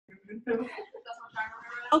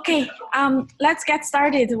Okay, let's get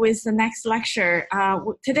started with the next lecture.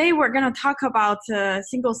 Today we're going to talk about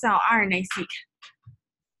single-cell RNA-seq.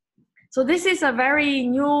 So this is a very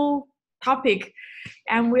new topic,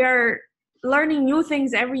 and we are learning new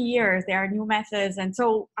things every year. There are new methods, and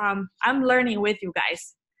so I'm learning with you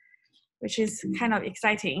guys, which is kind of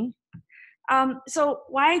exciting. So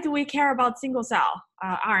why do we care about single-cell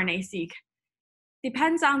RNA-seq?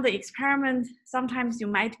 Depends on the experiment. Sometimes you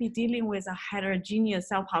might be dealing with a heterogeneous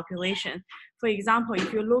cell population. For example,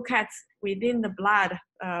 if you look at within the blood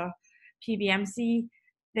PBMC,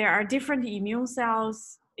 there are different immune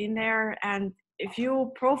cells in there, and if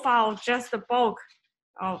you profile just the bulk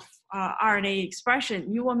of RNA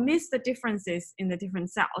expression, you will miss the differences in the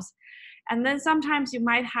different cells. And then sometimes you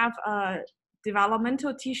might have a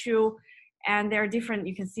developmental tissue, and there are different,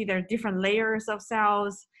 you can see there are different layers of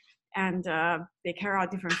cells, and they carry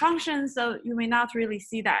out different functions, so you may not really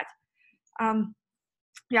see that.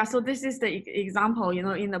 Yeah, so this is the example, you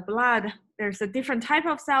know, in the blood, there's a different type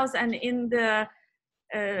of cells, and in the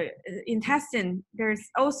intestine, there's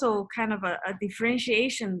also kind of a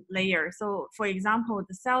differentiation layer. So for example,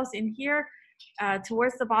 the cells in here,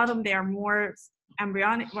 towards the bottom, they are more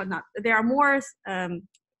embryonic, well not, they are more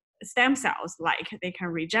stem cells, like they can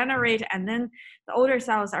regenerate, and then the older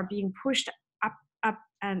cells are being pushed up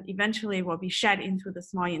and eventually will be shed into the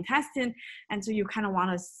small intestine, and so you kind of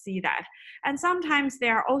want to see that. And sometimes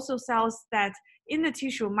there are also cells that in the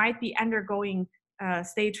tissue might be undergoing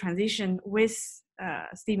state transition with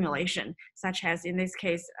stimulation, such as in this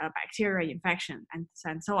case bacterial infection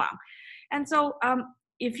and so on. And so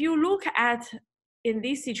if you look at in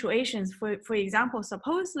these situations, for example,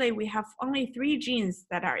 supposedly we have only 3 genes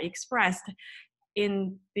that are expressed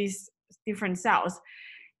in these different cells.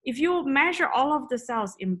 If you measure all of the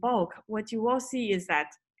cells in bulk, what you will see is that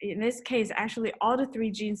in this case, actually all the 3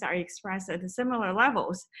 genes are expressed at similar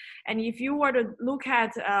levels. And if you were to look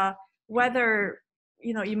at whether,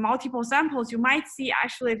 you know, in multiple samples, you might see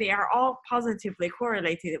actually they are all positively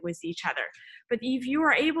correlated with each other. But if you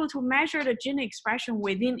are able to measure the gene expression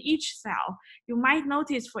within each cell, you might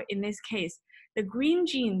notice for in this case, the green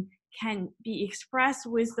gene can be expressed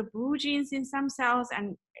with the blue genes in some cells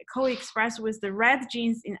and co-expressed with the red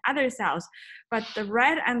genes in other cells, but the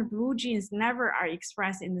red and blue genes never are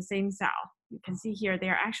expressed in the same cell. You can see here they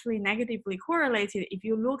are actually negatively correlated if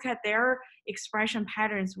you look at their expression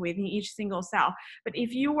patterns within each single cell. But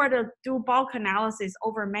if you were to do bulk analysis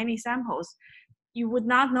over many samples, you would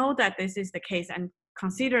not know that this is the case and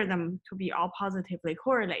consider them to be all positively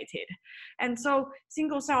correlated. And so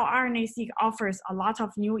single-cell RNA-seq offers a lot of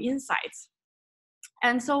new insights.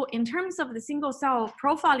 And so in terms of the single-cell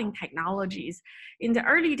profiling technologies, in the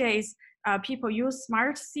early days, people use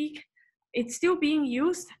SMART-seq. It's still being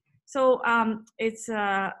used. So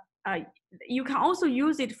you can also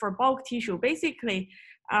use it for bulk tissue. Basically,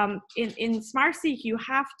 in SMART-seq, you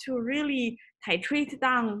have to really titrate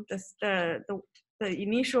down the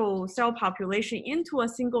initial cell population into a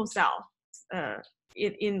single cell,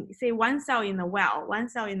 in say one cell in the well,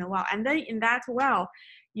 and then in that well,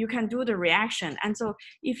 you can do the reaction. And so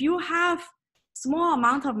if you have small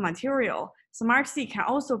amount of material, SMART-seq can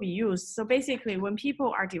also be used. So basically, when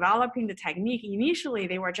people are developing the technique, initially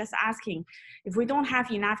they were just asking, if we don't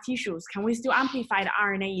have enough tissues, can we still amplify the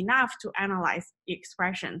RNA enough to analyze the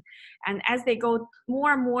expression? And as they go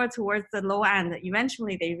more and more towards the low end,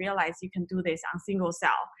 eventually they realize you can do this on single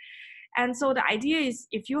cell. And so the idea is,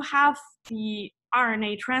 if you have the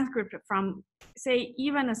RNA transcript from, say,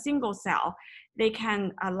 even a single cell, they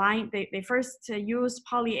can align, they first use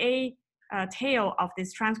poly-A tail of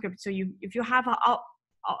this transcript. So if you have an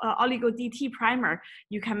oligo-DT primer,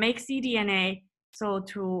 you can make cDNA so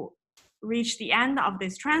to reach the end of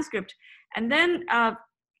this transcript. And then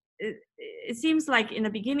it seems like in the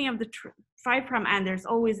beginning of the 5' end, there's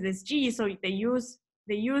always this G, so they use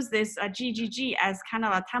this GGG as kind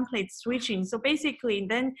of a template switching. So basically,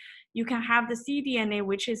 then you can have the cDNA,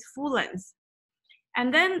 which is full length.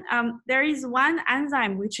 And then there is one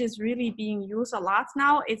enzyme which is really being used a lot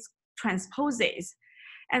now. It's transposase.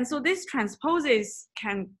 And so this transposase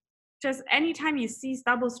can just, anytime you see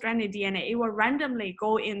double-stranded DNA, it will randomly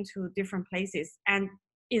go into different places and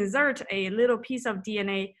insert a little piece of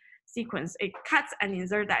DNA sequence. It cuts and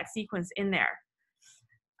insert that sequence in there.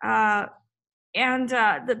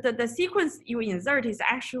 The sequence you insert is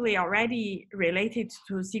actually already related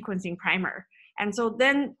to sequencing primer. And so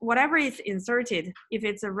then whatever is inserted, if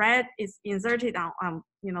it's a red, it's inserted on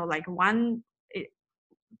you know, like one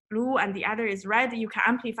blue and the other is red, you can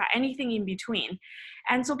amplify anything in between.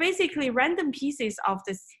 And so basically random pieces of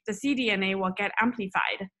the cDNA will get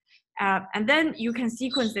amplified. And then you can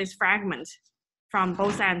sequence this fragment from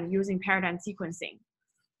both ends using paradigm sequencing.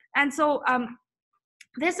 And so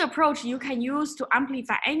this approach you can use to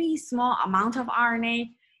amplify any small amount of RNA,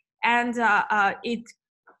 and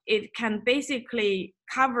it can basically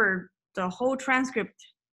cover the whole transcript.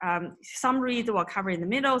 Some reads will cover in the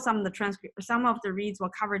middle, some of the reads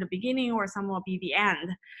will cover the beginning, or some will be the end.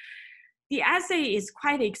 The assay is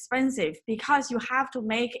quite expensive because you have to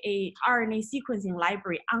make a RNA sequencing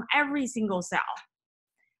library on every single cell.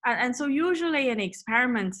 And so usually an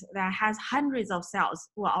experiment that has hundreds of cells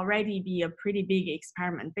will already be a pretty big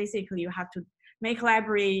experiment. Basically, you have to make a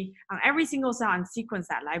library on every single cell and sequence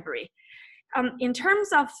that library. In terms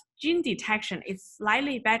of gene detection, it's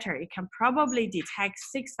slightly better. It can probably detect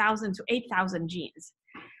 6,000 to 8,000 genes.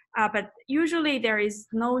 But usually there is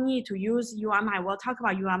no need to use UMI. We'll talk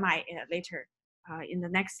about UMI later in the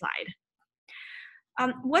next slide.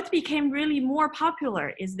 What became really more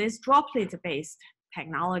popular is this droplet-based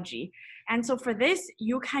technology. And so for this,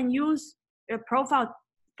 you can use a profile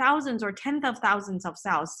thousands or tens of thousands of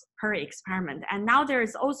cells per experiment. And now there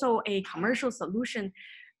is also a commercial solution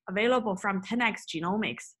available from 10x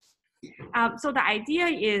Genomics. So the idea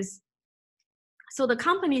is, so the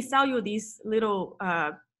company sell you these little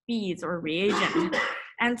beads or reagent.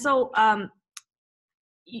 And so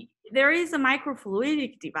there is a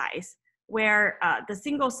microfluidic device where the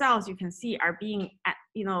single cells you can see are being,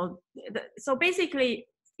 so basically,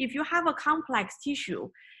 if you have a complex tissue,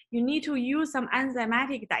 you need to use some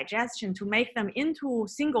enzymatic digestion to make them into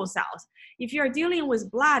single cells. If you're dealing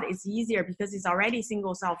with blood, it's easier because it's already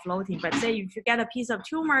single cell floating. But say if you get a piece of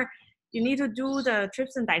tumor, you need to do the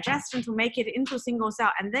trypsin digestion to make it into single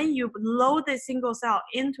cell, and then you load the single cell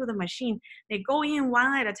into the machine. They go in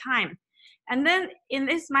one at a time. And then in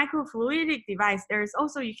this microfluidic device, there's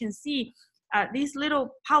also, you can see this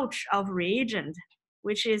little pouch of reagent,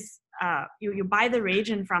 which is, you buy the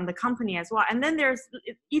reagent from the company as well. And then there's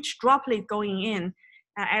each droplet going in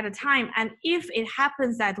at a time. And if it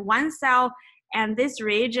happens that one cell and this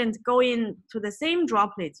reagent go into the same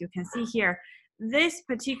droplet, you can see here, this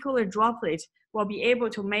particular droplet will be able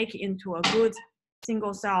to make into a good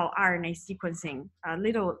single cell RNA sequencing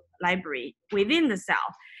little library within the cell.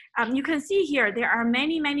 You can see here, there are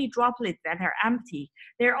many, many droplets that are empty.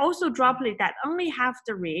 There are also droplets that only have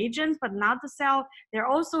the reagent, but not the cell. There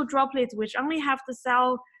are also droplets which only have the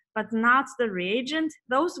cell, but not the reagent.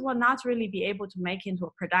 Those will not really be able to make into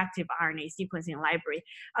a productive RNA sequencing library.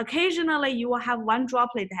 Occasionally, you will have one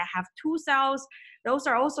droplet that have two cells. Those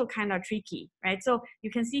are also kind of tricky, right? So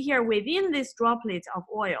you can see here within this droplet of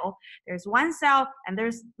oil, there's one cell and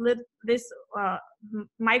there's this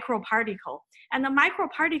microparticle. And the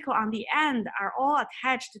microparticle on the end are all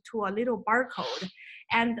attached to a little barcode.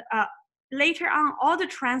 And later on, all the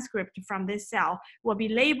transcript from this cell will be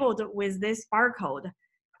labeled with this barcode.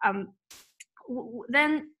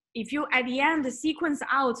 Then if you, at the end, sequence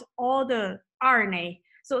out all the RNA,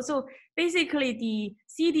 so basically the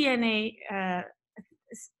cDNA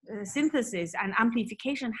synthesis and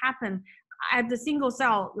amplification happen at the single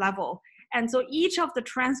cell level. And so each of the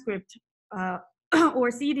transcript or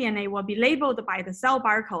cDNA will be labeled by the cell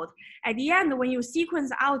barcode. At the end, when you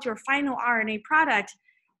sequence out your final RNA product,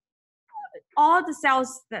 all the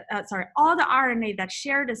cells that, all the RNA that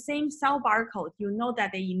share the same cell barcode, you know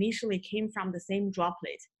that they initially came from the same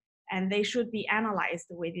droplet, and they should be analyzed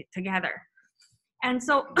with it together. And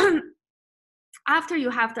so after you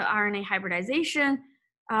have the RNA hybridization,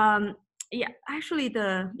 actually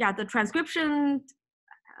the transcription,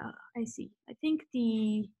 I see. I think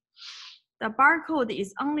the barcode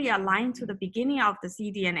is only aligned to the beginning of the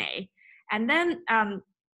cDNA. And then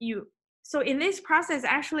so in this process,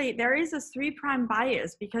 actually, there is a 3'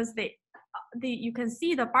 bias because you can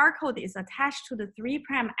see the barcode is attached to the 3'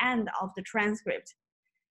 end of the transcript.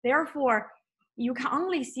 Therefore, you can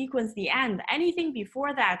only sequence the end. Anything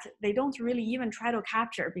before that, they don't really even try to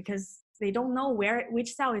capture because they don't know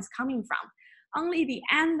which cell is coming from. Only the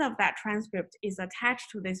end of that transcript is attached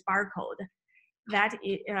to this barcode that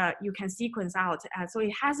you can sequence out. So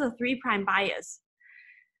it has a 3' bias.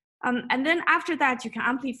 And then after that, you can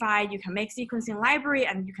amplify, you can make sequencing library,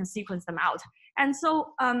 and you can sequence them out. And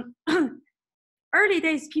so early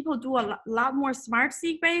days, people do a lot more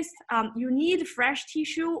SMART-seq based. You need fresh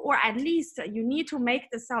tissue, or at least you need to make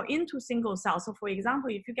the cell into single cell. So for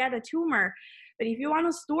example, if you get a tumor, but if you want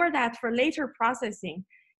to store that for later processing,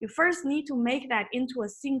 you first need to make that into a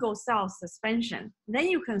single cell suspension. Then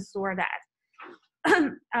you can store that.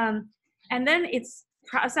 And then it's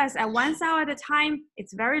process at one cell at a time.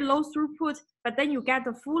 It's very low throughput, but then you get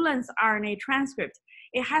the full-length RNA transcript.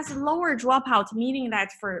 It has lower dropout, meaning that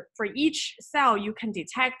for each cell, you can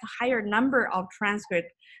detect a higher number of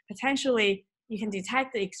transcript. Potentially, you can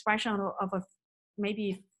detect the expression of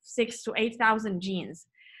maybe 6,000 to 8,000 genes.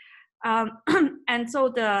 And so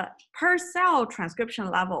the per cell transcription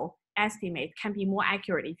level estimate can be more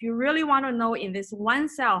accurate. If you really want to know in this one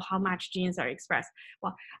cell how much genes are expressed,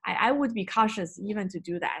 well, I would be cautious even to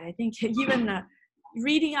do that. I think even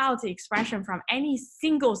reading out the expression from any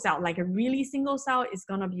single cell, like a really single cell, is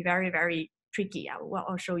going to be very, very tricky.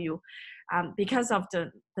 I'll show you because of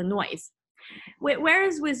the noise.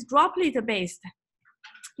 Whereas with droplet-based,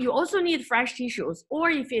 you also need fresh tissues, or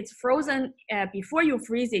if it's frozen before you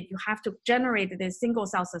freeze it, you have to generate this single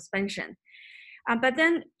cell suspension. But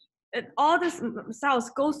then all the cells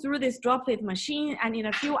go through this droplet machine, and in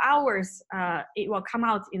a few hours, it will come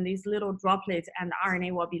out in these little droplets, and the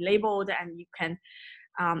RNA will be labeled, and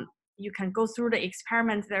you can go through the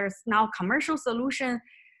experiment. There's now commercial solution.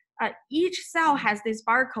 Each cell has this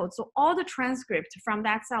barcode, so all the transcript from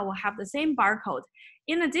that cell will have the same barcode.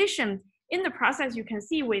 In addition, in the process, you can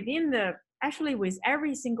see actually with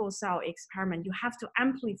every single cell experiment, you have to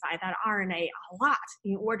amplify that RNA a lot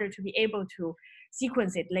in order to be able to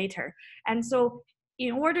sequence it later. And so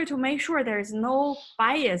in order to make sure there is no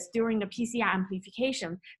bias during the PCR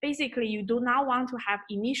amplification, basically you do not want to have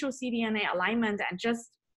initial cDNA alignment and just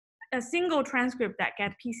a single transcript that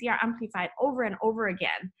get PCR amplified over and over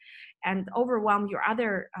again and overwhelm your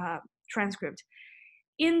other transcript.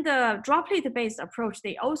 In the droplet-based approach,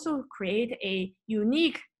 they also create a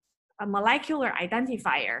unique molecular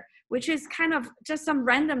identifier, which is kind of just some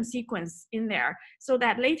random sequence in there, so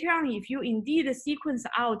that later on, if you indeed sequence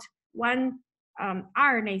out one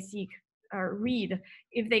RNA-seq read,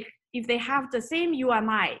 if they have the same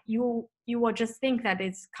UMI, you will just think that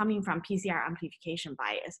it's coming from PCR amplification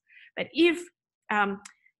bias. But if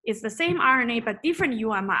it's the same RNA but different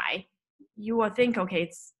UMI, you will think,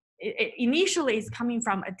 okay, initially it's coming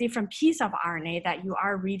from a different piece of RNA that you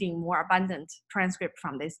are reading more abundant transcript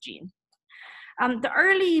from this gene. The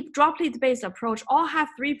early droplet-based approach all have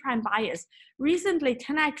 3' bias. Recently,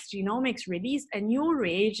 10x Genomics released a new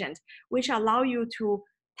reagent which allow you to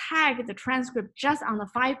tag the transcript just on the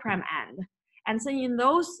 5' end. And so in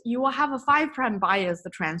those, you will have a 5' bias,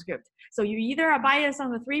 the transcript. So you either are biased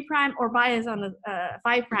on the 3' or biased on the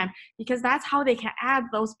 5', because that's how they can add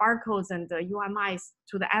those barcodes and the UMIs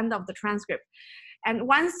to the end of the transcript. And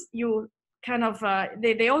once you kind of,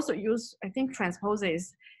 they also use, I think,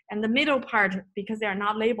 transposes. And the middle part, because they are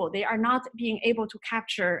not labeled, they are not being able to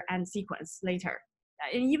capture and sequence later.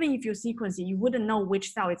 And even if you sequence it, you wouldn't know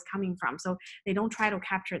which cell it's coming from. So they don't try to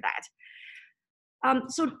capture that.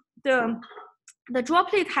 So the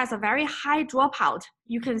droplet has a very high dropout.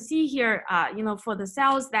 You can see here, for the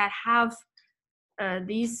cells that have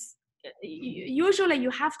these, usually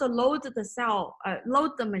you have to load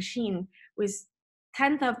the machine with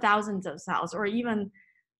tens of thousands of cells, or even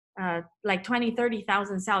like 20,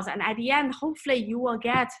 30,000 cells. And at the end, hopefully you will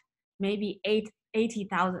get maybe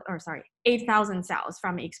 8,000 cells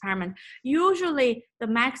from the experiment. Usually the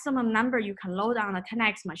maximum number you can load on a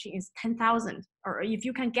 10x machine is 10,000, or if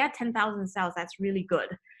you can get 10,000 cells, that's really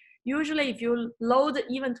good. Usually if you load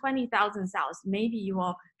even 20,000 cells, maybe you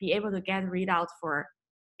will be able to get readout for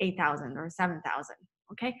 8,000 or 7,000,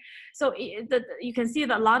 okay? So you can see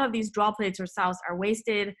that a lot of these droplets or cells are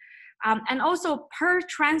wasted. And also per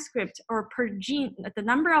transcript or per gene, the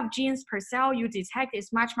number of genes per cell you detect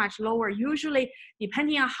is much, much lower. Usually,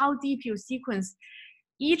 depending on how deep you sequence,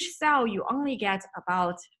 each cell you only get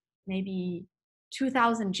about maybe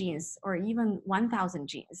 2,000 genes or even 1,000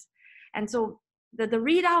 genes. And so the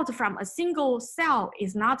readout from a single cell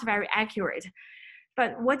is not very accurate.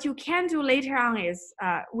 But what you can do later on is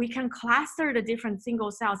we can cluster the different single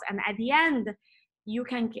cells, and at the end, you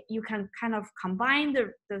can kind of combine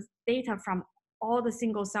the data from all the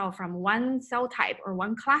single cell from one cell type or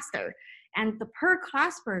one cluster, and the per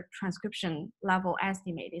cluster transcription level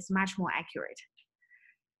estimate is much more accurate.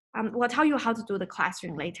 We'll tell you how to do the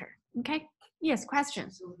clustering later. Okay? Yes,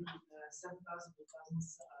 questions? So the 7,000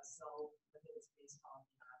 cell is based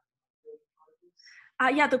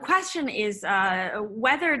on yeah, the question is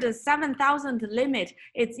whether the 7,000 limit,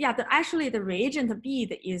 actually the reagent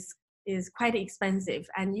bead is quite expensive,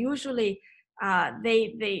 and usually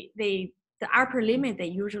the upper limit they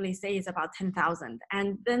usually say is about 10,000,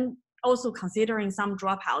 and then also considering some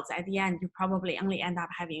dropouts at the end, you probably only end up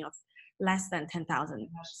having less than 10,000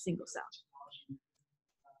 single cell.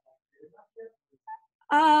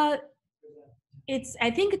 I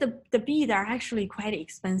think the bead are actually quite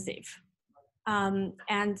expensive.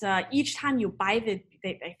 Each time you buy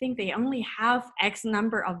I think they only have X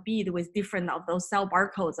number of beads with different of those cell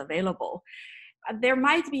barcodes available. There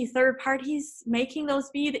might be third parties making those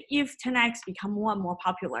beads if 10x become more and more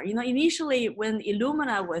popular. You know, initially when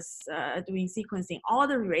Illumina was doing sequencing, all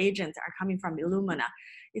the reagents are coming from Illumina.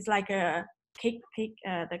 It's like a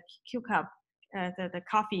the Q cup. The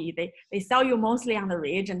coffee, they sell you mostly on the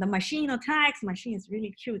reagent. The machine, 10x machine is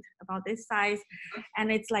really cute, about this size, and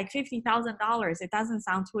it's like $50,000. It doesn't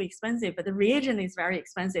sound too expensive, but the reagent is very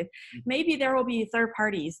expensive. Maybe there will be third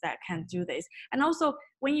parties that can do this. And also,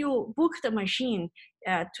 when you book the machine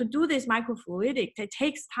to do this microfluidic, it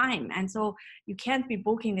takes time, and so you can't be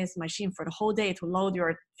booking this machine for the whole day to load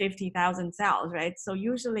your 50,000 cells, right? So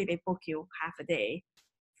usually they book you half a day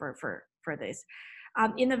for this.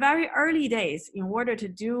 In the very early days, in order to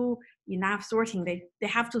do enough sorting, they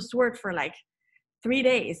have to sort for like 3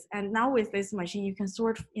 days. And now with this machine, you can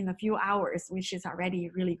sort in a few hours, which is already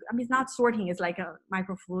really good. I mean, it's not sorting, it's like a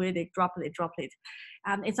microfluidic droplet.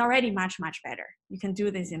 It's already much, much better. You can do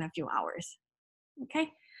this in a few hours, okay?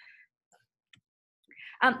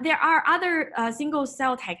 There are other single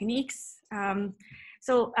cell techniques.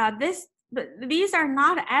 But these are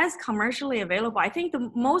not as commercially available. I think the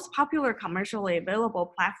most popular commercially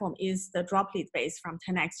available platform is the droplet base from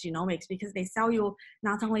 10x Genomics, because they sell you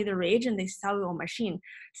not only the reagent, they sell you a machine.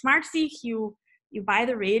 SmartSeq, you buy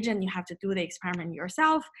the reagent, you have to do the experiment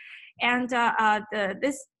yourself. And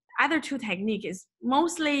this other two technique is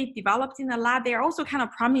mostly developed in the lab. They're also kind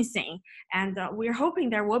of promising, and we're hoping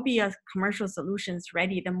there will be a commercial solutions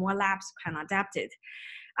ready, the more labs can adapt it.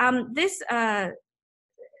 This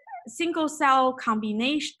single cell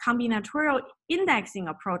combinatorial indexing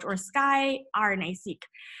approach, or scRNA-seq.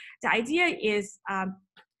 The idea is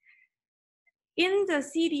in the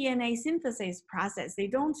cDNA synthesis process, they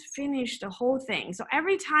don't finish the whole thing. So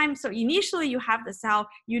every time, so initially you have the cell,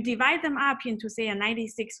 you divide them up into, say, a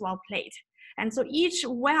 96 well plate. And so each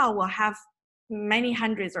well will have many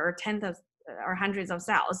hundreds or tens of or hundreds of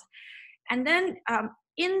cells. And then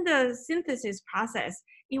in the synthesis process,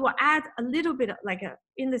 it will add a little bit,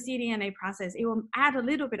 in the cDNA process, it will add a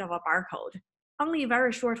little bit of a barcode, only a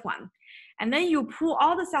very short one. And then you pull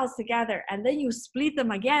all the cells together, and then you split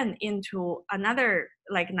them again into another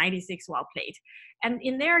 96 well plate. And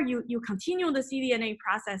in there, you continue the cDNA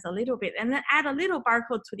process a little bit, and then add a little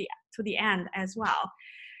barcode to the end as well.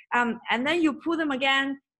 And then you pull them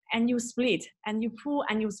again, and you split, and you pull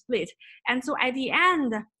and you split. And so at the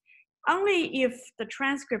end, only if the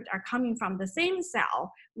transcript are coming from the same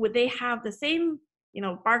cell would they have the same,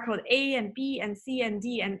 barcode A and B and C and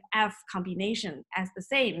D and F combination as the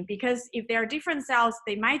same. Because if there are different cells,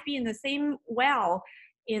 they might be in the same well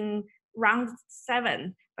in round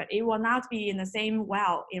 7, but it will not be in the same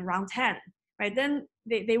well in round 10, right? Then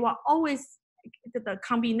they will always, the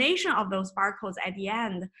combination of those barcodes at the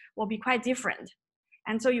end will be quite different.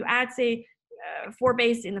 And so you add, say, 4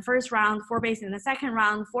 base in the first round, 4 base in the second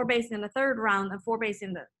round, 4 base in the third round, and 4 base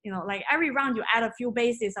in the, every round you add a few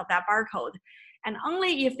bases of that barcode. And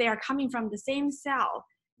only if they are coming from the same cell,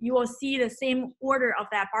 you will see the same order of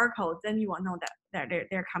that barcode, then you will know that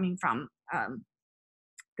they're coming from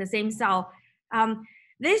the same cell.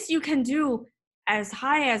 This you can do as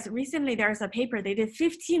high as, recently there's a paper, they did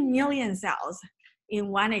 15 million cells in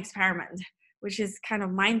one experiment, which is kind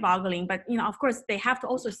of mind-boggling. But of course, they have to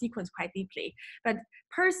also sequence quite deeply. But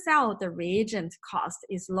per cell, the reagent cost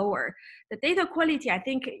is lower. The data quality, I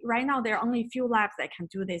think right now there are only a few labs that can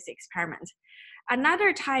do this experiment.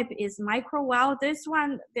 Another type is microwell. This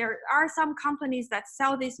one, there are some companies that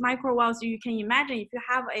sell these microwells. So you can imagine if you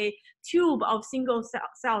have a tube of single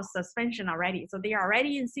cell suspension already. So they are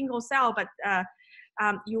already in single cell, but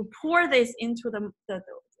you pour this into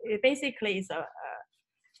it basically is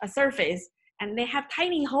a surface, and they have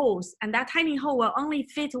tiny holes, and that tiny hole will only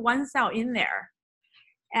fit one cell in there.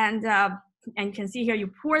 And you can see here,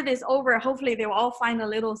 you pour this over, hopefully they will all find a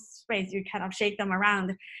little space, you kind of shake them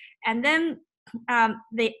around. And then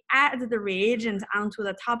they add the reagent onto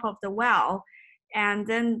the top of the well, and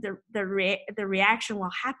then the reaction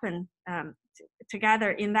will happen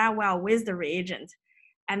together in that well with the reagent.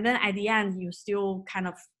 And then at the end, you still kind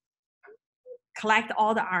of collect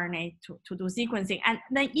all the RNA to do sequencing. And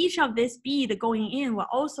then each of this bead going in will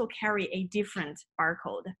also carry a different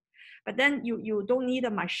barcode. But then you don't need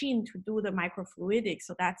a machine to do the microfluidics,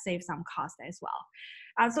 so that saves some cost as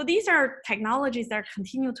well. So these are technologies that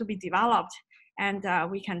continue to be developed, and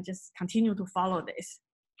we can just continue to follow this.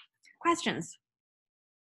 Questions?